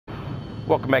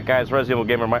Welcome back, guys. Resident Evil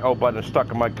Gamer. My O button is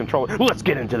stuck in my controller. Let's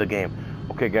get into the game.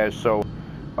 Okay, guys. So,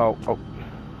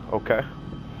 okay.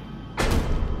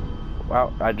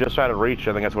 Wow, I just had to reach.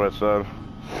 I think that's what it said.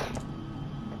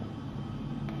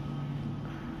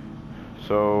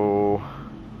 So,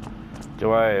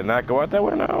 do I not go out that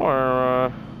way now,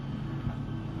 or?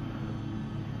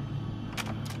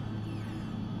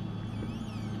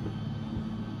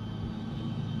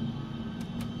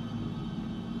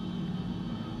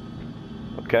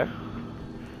 Okay.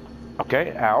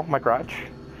 Okay, ow, my crotch.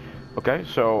 Okay,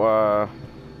 so,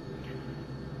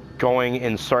 going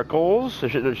in circles.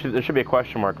 There should be a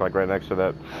question mark, like, right next to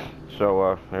that.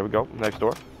 So, there we go. Next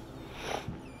door.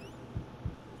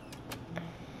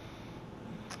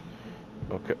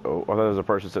 Okay, oh, I thought there was a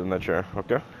person sitting in that chair.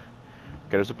 Okay. Okay,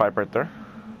 there's a pipe right there.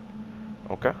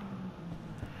 Okay.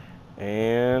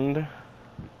 And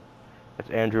it's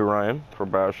Andrew Ryan for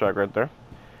BioShock right there.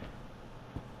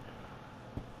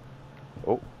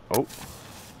 Oh.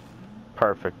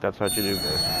 Perfect. That's what you do,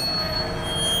 guys.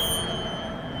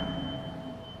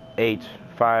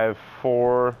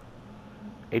 854.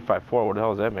 854. What the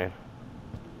hell does that mean?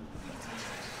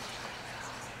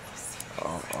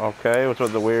 Oh, okay. What's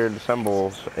with the weird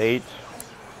symbols? 8,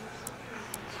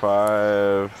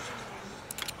 5.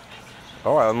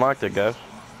 Oh, I unlocked it, guys.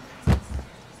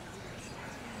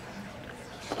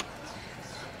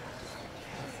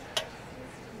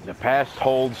 The past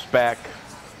holds back.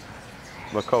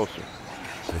 Look closer.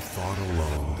 The thought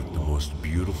alone that the most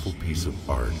beautiful piece of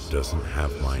art doesn't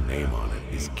have my name on it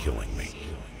is killing me.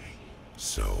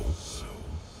 So,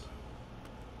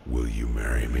 will you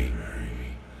marry me?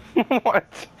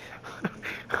 What?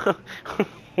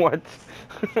 What?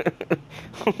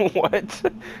 What?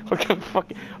 Okay,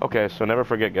 fuck. Okay, so never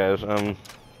forget, guys.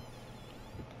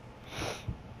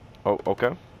 Oh,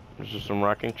 okay. There's just some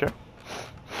rocking chair.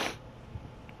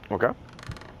 Okay.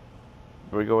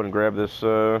 We go ahead and grab this,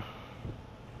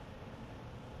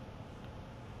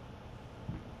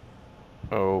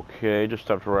 Okay, just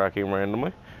stopped rocking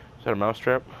randomly. Is that a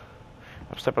mousetrap?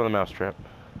 I'm stepping on the mousetrap.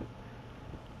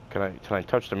 Can I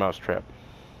touch the mousetrap?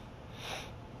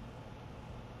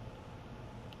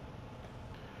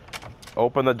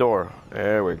 Open the door.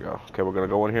 There we go. Okay, we're gonna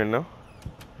go in here now.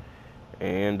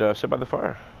 And, sit by the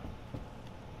fire.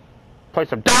 Play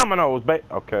some dominoes, babe.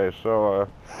 Okay, so,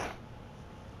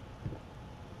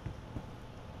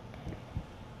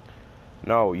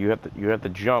 no, you have to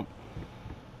jump.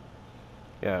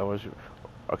 Yeah,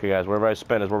 okay, guys, wherever I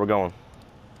spin is where we're going.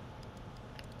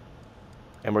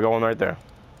 And we're going right there.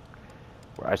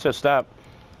 I said stop.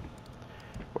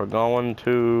 We're going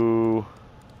to...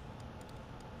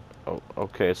 Oh,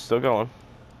 okay, it's still going.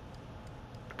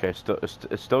 Okay,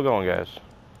 it's still going, guys.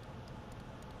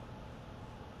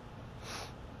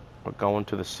 We're going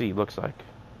to the sea, looks like.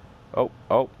 Oh,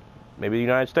 maybe the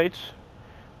United States?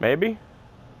 Maybe?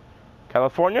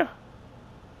 California?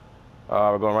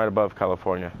 We're going right above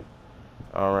California.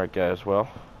 Alright, guys, well,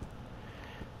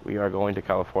 we are going to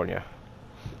California.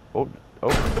 Oh.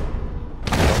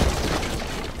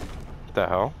 What the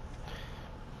hell?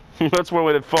 That's one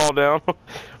way to fall down.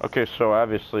 Okay, so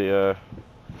obviously, okay.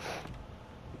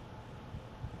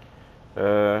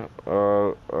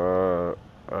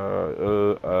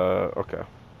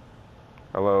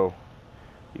 Hello,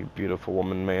 you beautiful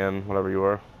woman, man, whatever you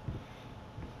are.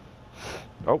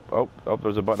 Oh,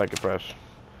 there's a button I can press.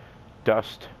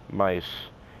 Dust, mice.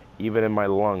 Even in my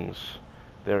lungs,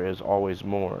 there is always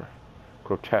more.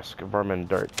 Grotesque vermin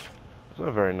dirt. It's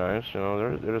not very nice, you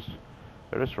know, they're just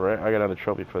rats. I got another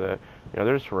trophy for that. You know,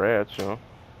 they're just rats, you know.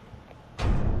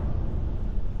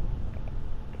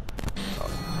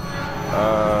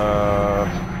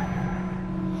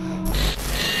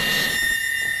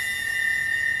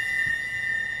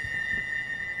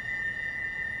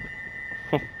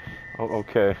 Oh,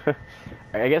 okay.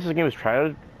 I guess this game is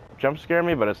trying to jump scare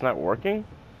me, but it's not working.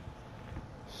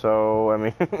 So, I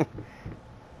mean...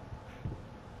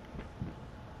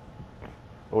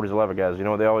 Oh, there's a lever, guys. You know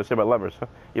what they always say about levers?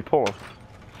 You pull them.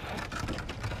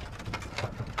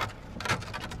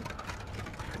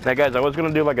 Now, guys, I was going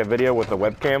to do like a video with a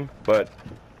webcam, but...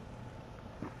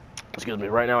 Excuse me,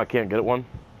 right now I can't get it one.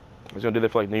 I was going to do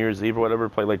that for like New Year's Eve or whatever,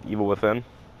 play like Evil Within.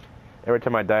 Every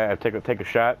time I die, I take a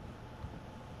shot.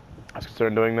 I was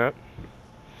considering doing that.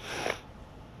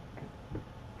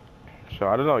 So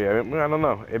I don't know. Yeah, I don't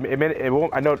know. It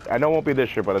won't. I know it won't be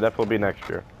this year, but it'll definitely be next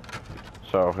year.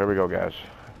 So here we go, guys.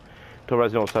 Till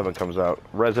Resident Evil 7 comes out.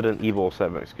 Resident Evil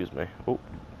 7, excuse me. Oh,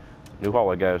 New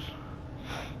Hollow, guys.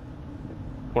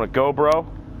 Want to go, bro?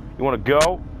 You want to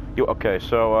go? Okay?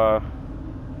 So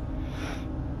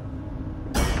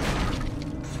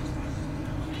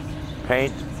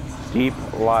Paint deep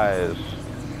lies.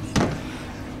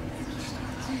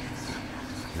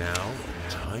 Now,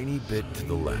 tiny bit to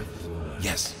the left.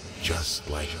 Yes, just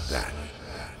like that.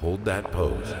 Hold that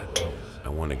pose. I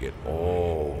want to get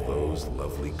all those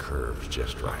lovely curves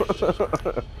just right.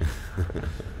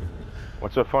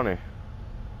 What's so funny?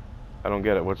 I don't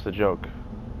get it. What's the joke?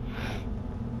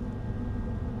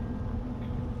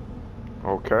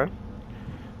 Okay.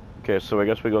 Okay, so I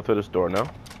guess we go through this door now.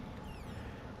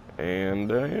 And,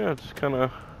 yeah, it's kind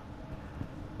of...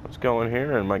 Let's go in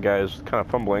here, and my guy's kind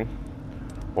of fumbling.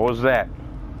 What was that?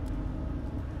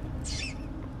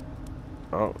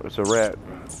 Oh, it's a rat.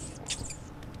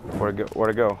 Where'd it go?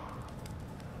 Where'd it go?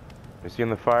 Is he in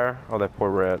the fire? Oh, that poor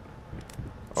rat.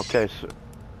 Okay, so...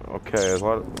 Okay, there's a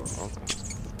lot of... Okay.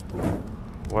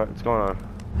 What's going on?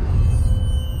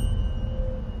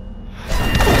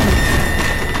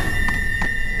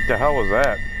 What the hell was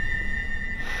that?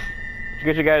 In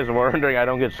case you guys are wondering, I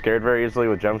don't get scared very easily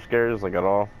with jump scares, like at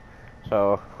all.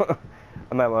 So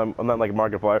I'm not like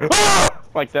Markiplier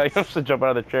like that. You have to jump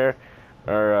out of the chair,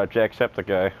 or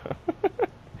Jacksepticeye.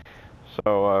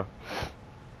 So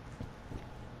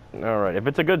all right, if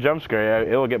it's a good jump scare,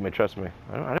 it'll get me. Trust me.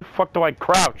 How the fuck do I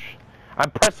crouch?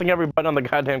 I'm pressing every button on the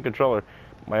goddamn controller.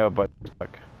 My old button's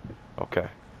stuck. Okay.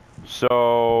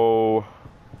 So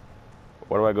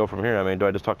where do I go from here? I mean, do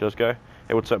I just talk to this guy?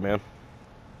 Hey, what's up, man?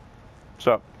 What's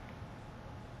up?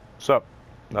 What's up?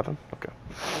 Nothing? Okay.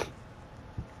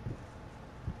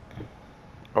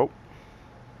 Oh.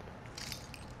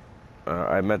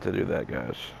 I meant to do that,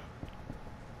 guys.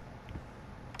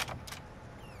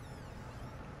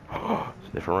 It's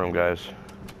a different room, guys.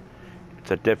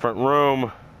 It's a different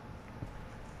room.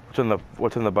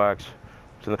 What's in the box?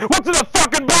 What's in the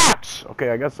fucking box?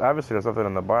 Okay, I guess obviously there's something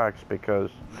in the box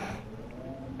because...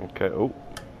 Okay, oh.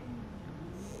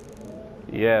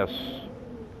 Yes.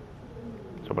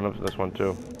 Let's open up this one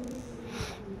too.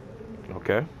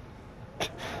 Okay.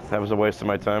 That was a waste of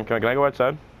my time. Can I go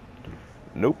outside?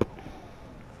 Nope.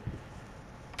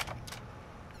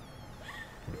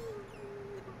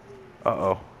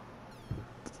 Uh-oh.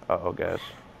 Uh-oh, guys.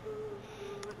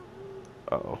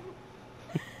 Uh-oh.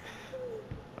 I'm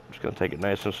just gonna take it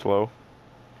nice and slow.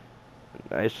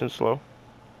 Nice and slow.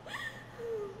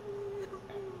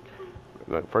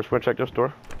 First, we're gonna check this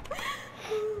door.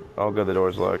 Oh, good, the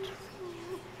door's locked.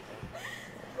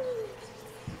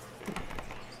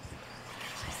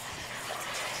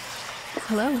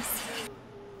 Hello.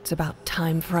 It's about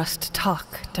time for us to talk,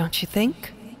 don't you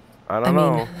think? I don't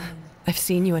know. I mean, I've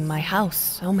seen you in my house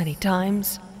so many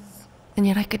times, and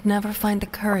yet I could never find the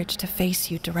courage to face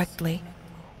you directly.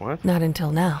 What? Not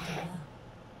until now.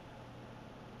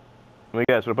 Let me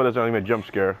guess, we'll put this on a jump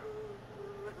scare.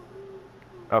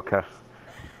 Okay.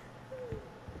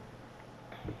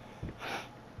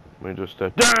 Let me just,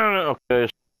 okay,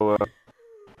 so,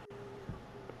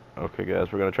 okay,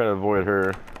 guys, we're gonna try to avoid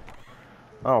her.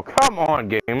 Oh, come on,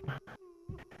 game.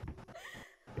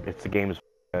 It's the game's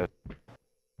guys.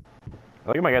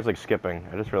 Look at my guys, like, skipping.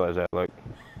 I just realized that, like.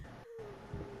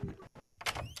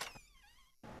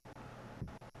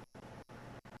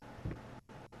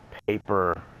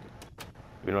 Paper.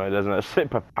 You know, it doesn't say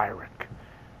papyrus.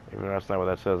 Even though that's not what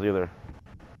that says either.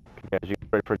 Okay, guys, you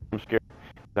ready for a jump scare?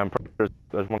 I'm pretty sure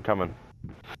there's one coming.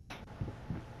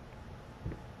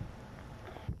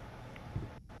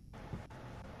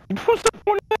 What's the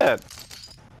point of that?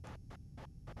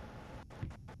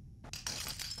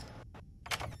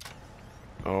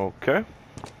 Okay.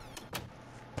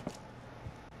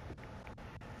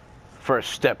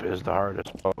 First step is the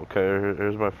hardest. Okay,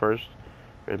 here's my first.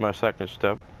 Here's my second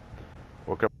step.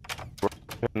 Walk up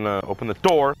and open the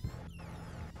door.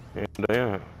 And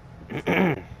yeah.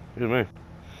 Excuse me.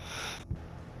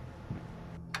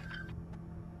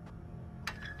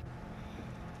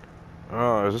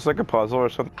 Oh, is this like a puzzle or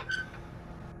something?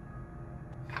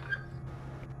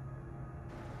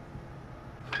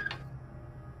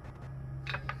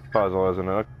 Puzzle, isn't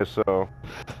it? Okay, so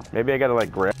maybe I gotta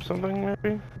like grab something,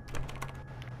 maybe?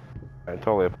 Alright,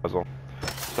 totally a puzzle.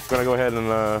 So I'm gonna go ahead and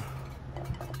the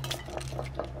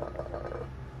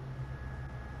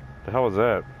hell was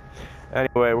that?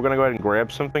 Anyway, we're gonna go ahead and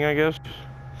grab something, I guess.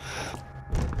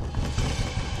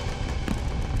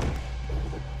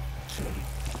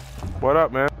 What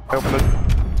up, man? Open it.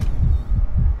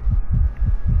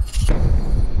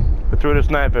 They threw this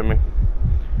knife at me.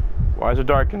 Why is it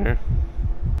dark in here?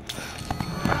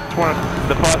 I just want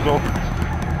the puzzle.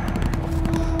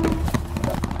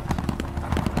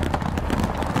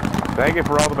 Thank you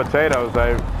for all the potatoes.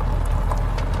 I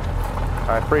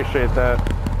appreciate that.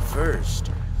 First,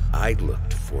 I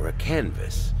looked for a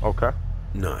canvas. Okay.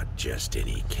 Not just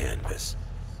any canvas.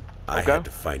 I Okay. had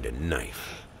to find a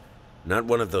knife. Not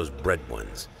one of those bread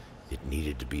ones. It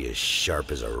needed to be as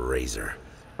sharp as a razor.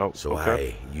 Oh, So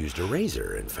okay. I used a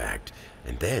razor, in fact,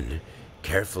 and then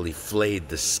carefully flayed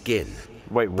the skin.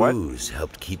 Wait, what? Booze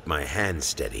helped keep my hand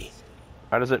steady.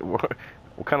 How does it work?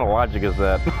 What kind of logic is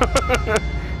that?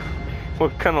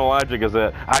 What kind of logic is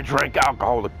that? I drank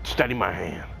alcohol to steady my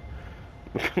hand.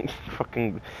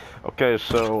 Fucking. Okay,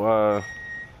 so,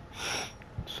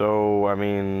 I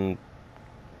mean.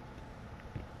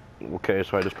 Okay,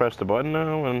 so I just press the button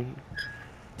now and.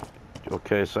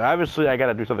 Okay, so obviously I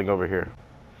gotta do something over here.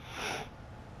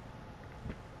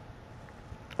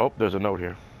 Oh, there's a note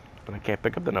here. But I can't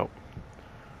pick up the note.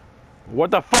 What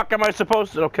the fuck am I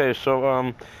supposed to? Okay,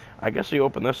 so, I guess you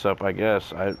open this up, I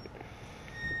guess.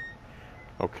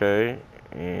 Okay,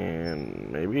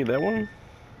 and maybe that one?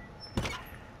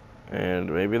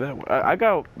 And maybe that one. I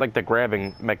got, like, the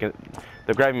grabbing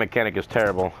mechanic is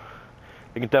terrible.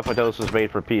 You can definitely tell this is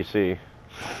made for PC.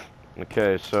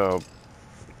 Okay, so...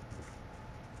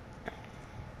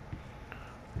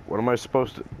 What am I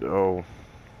supposed to... Oh...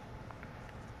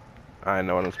 I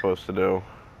know what I'm supposed to do.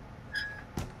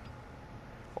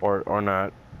 Or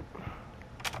not.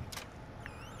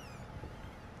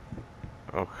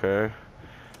 Okay.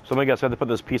 So I guess I have to put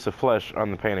this piece of flesh on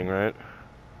the painting, right?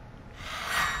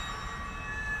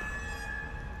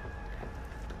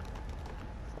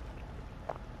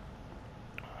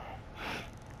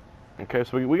 Okay,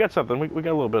 so we got something. We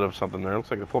got a little bit of something there. Looks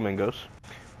like the flamingos.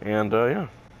 And, yeah.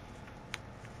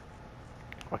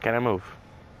 Why can't I move?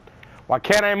 Why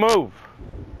can't I move?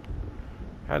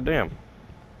 God damn.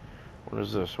 What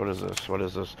is this? What is this? What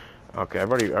is this? Okay,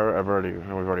 we've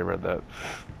already read that.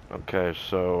 Okay,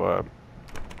 so,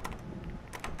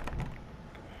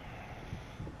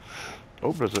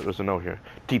 oh, there's a note here.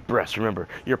 Deep breaths, remember,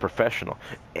 you're a professional.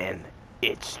 And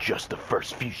it's just the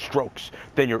first few strokes.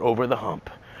 Then you're over the hump.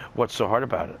 What's so hard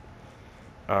about it?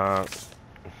 I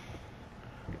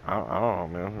don't know,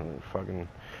 man. Fucking...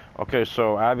 Okay,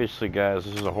 so, obviously, guys,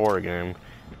 this is a horror game.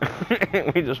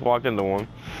 We just walked into one.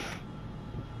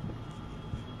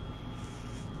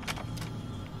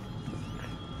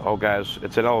 Oh, guys,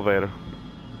 it's an elevator.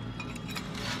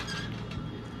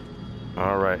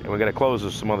 Alright, and we gotta close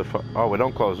this motherfucker. Oh, we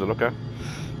don't close it, okay.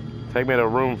 Take me to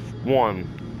room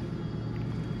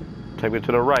 1. Take me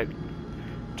to the right.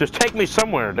 Just take me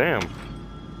somewhere, damn.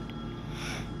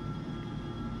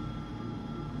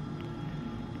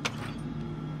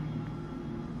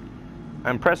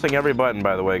 I'm pressing every button,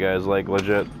 by the way, guys, like,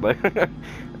 legit. Like,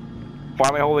 why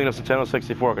am I holding this Nintendo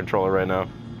 64 controller right now?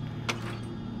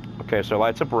 Okay, so it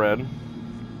lights up red.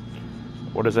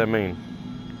 What does that mean?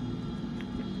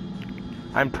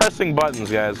 I'm pressing buttons,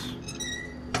 guys.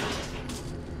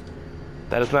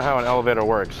 That is not how an elevator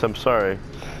works. I'm sorry.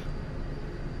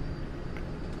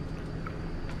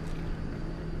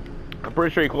 I'm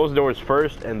pretty sure you close the doors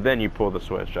first, and then you pull the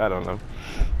switch. I don't know.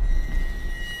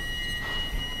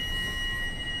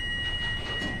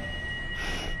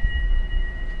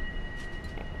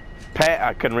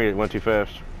 I couldn't read it. It went too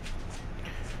fast.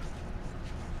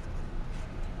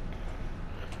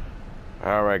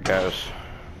 Alright, guys.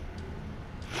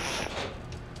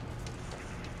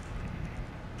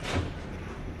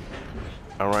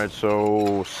 Alright,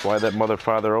 so slide that mother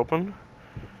father open.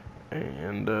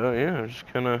 And, yeah,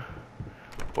 just gonna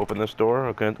open this door.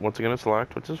 Okay, once again, it's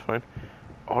locked, which is fine.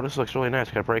 Oh, this looks really nice.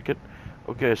 Can I break it?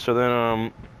 Okay, so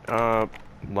then,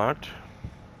 locked.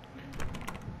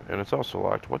 And it's also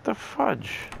locked. What the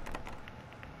fudge?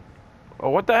 Oh,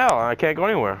 what the hell? I can't go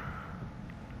anywhere.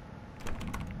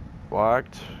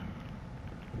 Locked.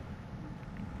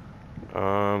 Did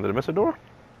I miss a door?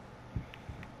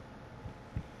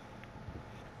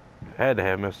 Had to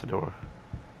have missed a door.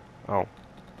 Oh.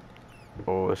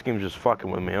 Oh, this game's just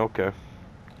fucking with me. Okay.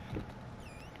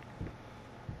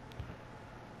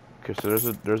 Okay, so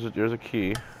there's a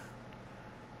key.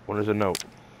 What is a note?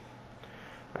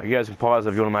 You guys can pause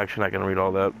if you want. I'm actually not gonna read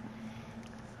all that.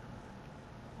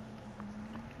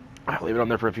 I'll leave it on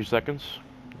there for a few seconds.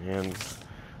 And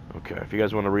okay, if you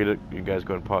guys want to read it, you guys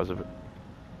go and pause the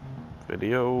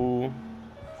video.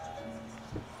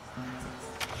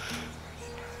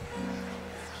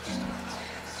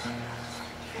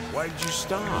 Why did you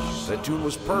stop? That tune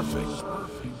was perfect.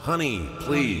 Honey,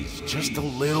 please, just a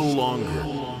little longer.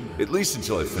 At least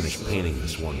until I finish painting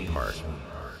this one part.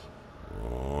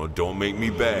 Oh, don't make me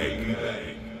beg.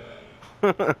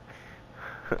 I'm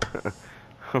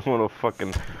gonna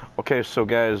fucking... Okay, so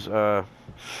guys, alright,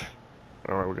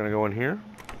 we're gonna go in here.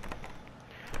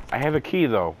 I have a key,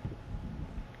 though.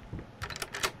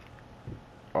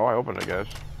 Oh, I opened it, guys.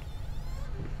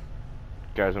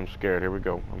 guys. I'm scared. Here we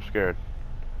go. I'm scared.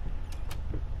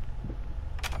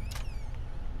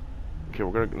 Okay,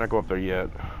 we're gonna not go up there yet.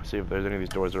 See if there's any of these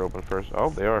doors that are open first. Oh,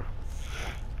 they are.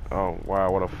 Oh, wow,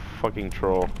 what a fucking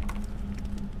troll.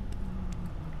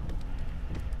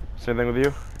 Same thing with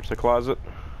you? Here's the closet.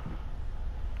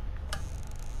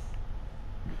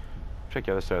 Check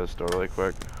the other side of this door really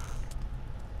quick.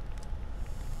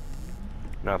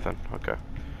 Nothing. Okay.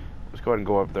 Let's go ahead and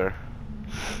go up there.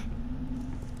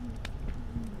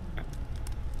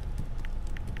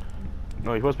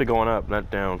 No, you're supposed to be going up,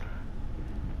 not down.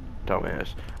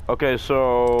 Dumbass. Okay,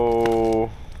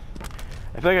 so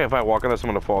I feel like if I walk on this, I'm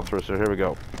gonna fall through. So here we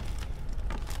go.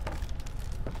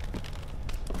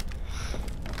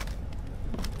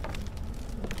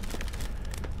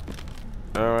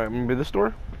 All right, maybe this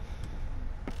door.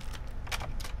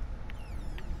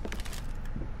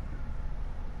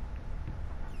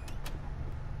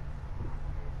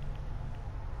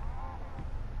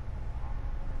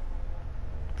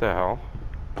 What the hell?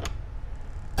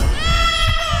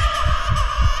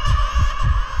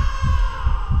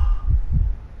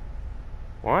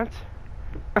 What?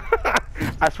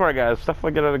 I swear, guys, stuff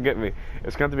like that to get me.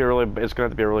 It's going to be a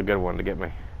really good one to get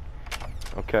me.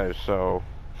 Okay, so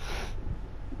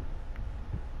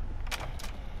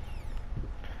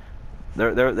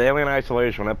the Alien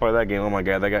Isolation. When I play that game, oh my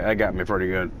god, that got me pretty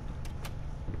good.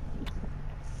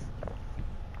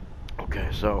 Okay,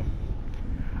 so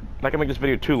I'm not gonna make this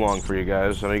video too long for you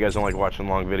guys. I know you guys don't like watching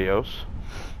long videos.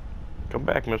 Come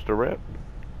back, Mr. Rip.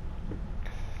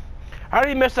 How did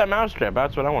he miss that mousetrap?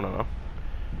 That's what I want to know.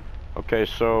 Okay,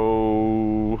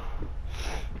 so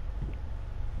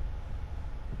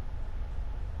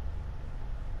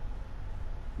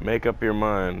make up your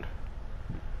mind.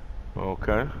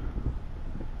 Okay.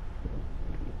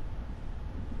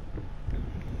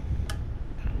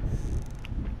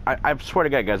 I swear to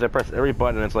God, guys, I press every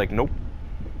button and it's like, nope.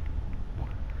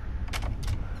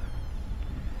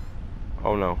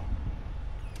 Oh no.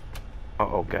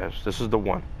 Uh-oh, guys, this is the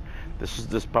one. This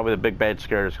is probably the big bad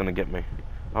scare that's gonna get me.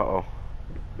 Uh-oh.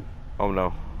 Oh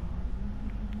no.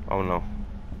 Oh no.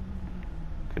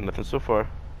 Okay, nothing so far.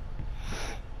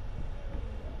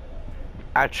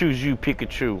 I choose you,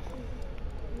 Pikachu.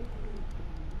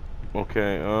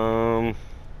 Okay, alright.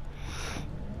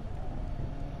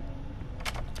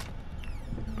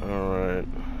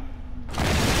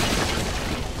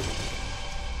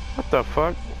 What the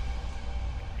fuck?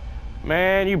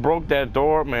 Man, you broke that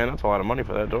door. Man, that's a lot of money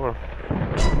for that door.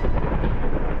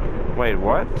 Wait,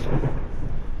 what?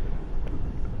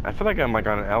 I feel like I'm like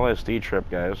on an LSD trip,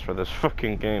 guys, for this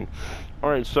fucking game.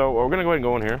 Alright, so we're gonna go ahead and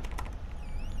go in here.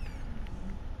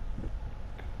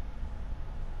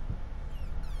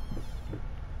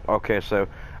 Okay, so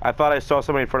I thought I saw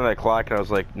somebody in front of that clock and I was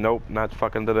like, nope, not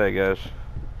fucking today, guys.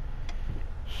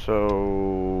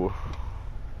 So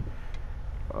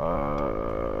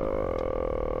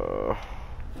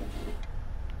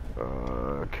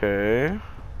okay.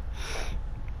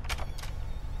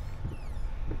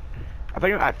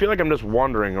 I feel like I'm just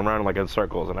wandering around like in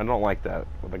circles, and I don't like that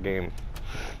with a game.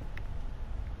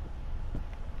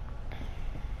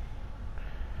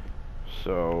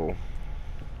 So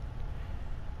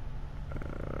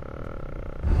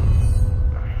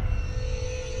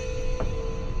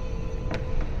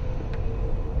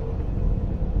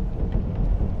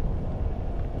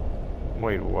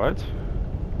wait, what?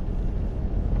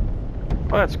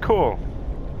 Oh, that's cool.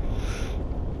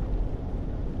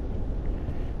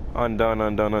 Undone,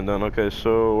 undone, undone. Okay,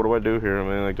 so what do I do here? I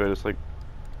mean, like, do I just like...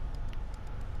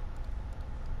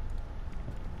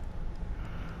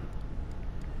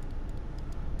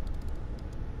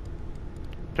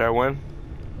 Can I win?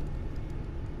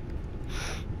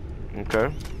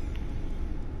 Okay.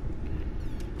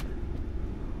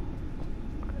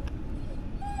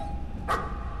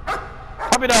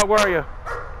 Puppy dog, where are you?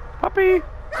 Puppy!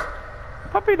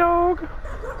 Puppy dog!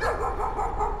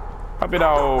 Puppy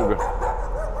dog!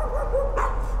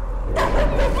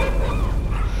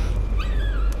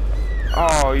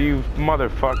 Oh, you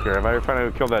motherfucker. If I ever find out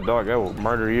who killed that dog, I will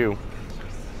murder you.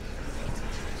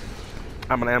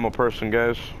 I'm an animal person,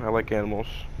 guys. I like animals.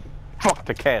 Fuck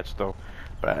the cats, though.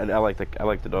 But I like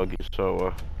the doggies,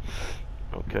 so,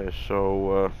 okay,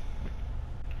 so,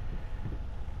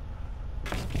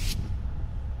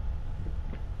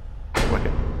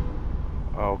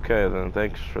 okay, then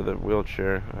thanks for the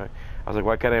wheelchair. I was like,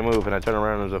 why can't I move? And I turn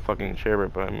around and there's a fucking chair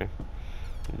right behind me.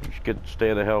 You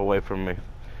stay the hell away from me.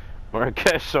 Alright,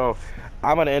 guys, so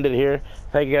I'm gonna end it here.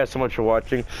 Thank you guys so much for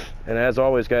watching. And as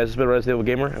always, guys, this has been Resident Evil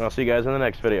Gamer, and I'll see you guys in the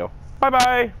next video.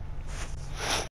 Bye-bye!